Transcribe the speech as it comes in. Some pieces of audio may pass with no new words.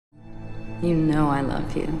You know I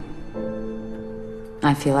love you.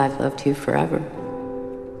 I feel I've loved you forever.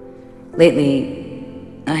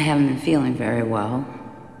 Lately, I haven't been feeling very well.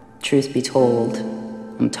 Truth be told,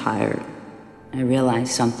 I'm tired. I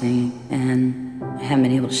realized something, and I haven't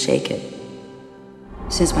been able to shake it.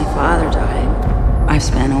 Since my father died, I've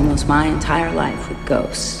spent almost my entire life with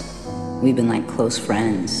ghosts. We've been like close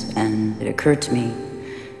friends, and it occurred to me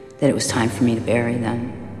that it was time for me to bury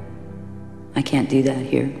them. I can't do that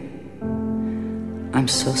here. I'm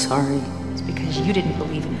so sorry. It's because you didn't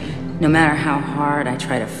believe in me. No matter how hard I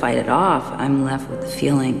try to fight it off, I'm left with the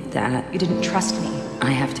feeling that you didn't trust me. I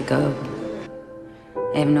have to go.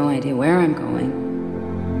 I have no idea where I'm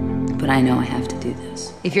going, but I know I have to do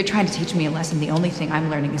this. If you're trying to teach me a lesson, the only thing I'm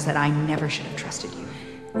learning is that I never should have trusted you.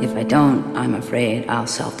 If I don't, I'm afraid I'll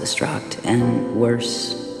self-destruct, and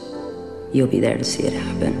worse, you'll be there to see it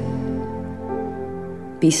happen.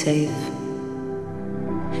 Be safe.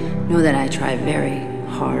 Know that I try very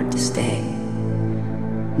hard to stay.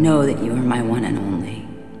 Know that you are my one and only.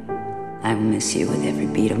 I will miss you with every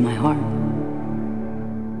beat of my heart.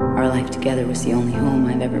 Our life together was the only home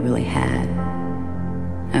I've ever really had.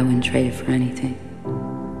 I wouldn't trade it for anything.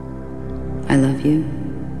 I love you.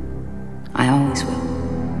 I always will.